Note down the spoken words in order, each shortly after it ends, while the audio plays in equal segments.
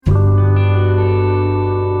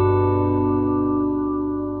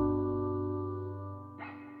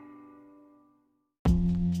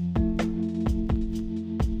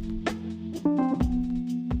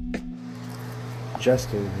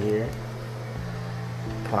Justin here,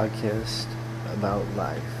 podcast about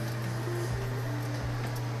life.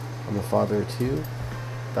 I'm a father of 2,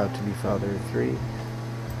 about to be father of 3,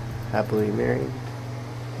 happily married,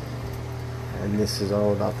 and this is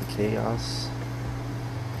all about the chaos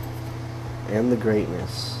and the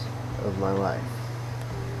greatness of my life.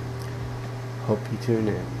 Hope you tune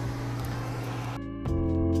in.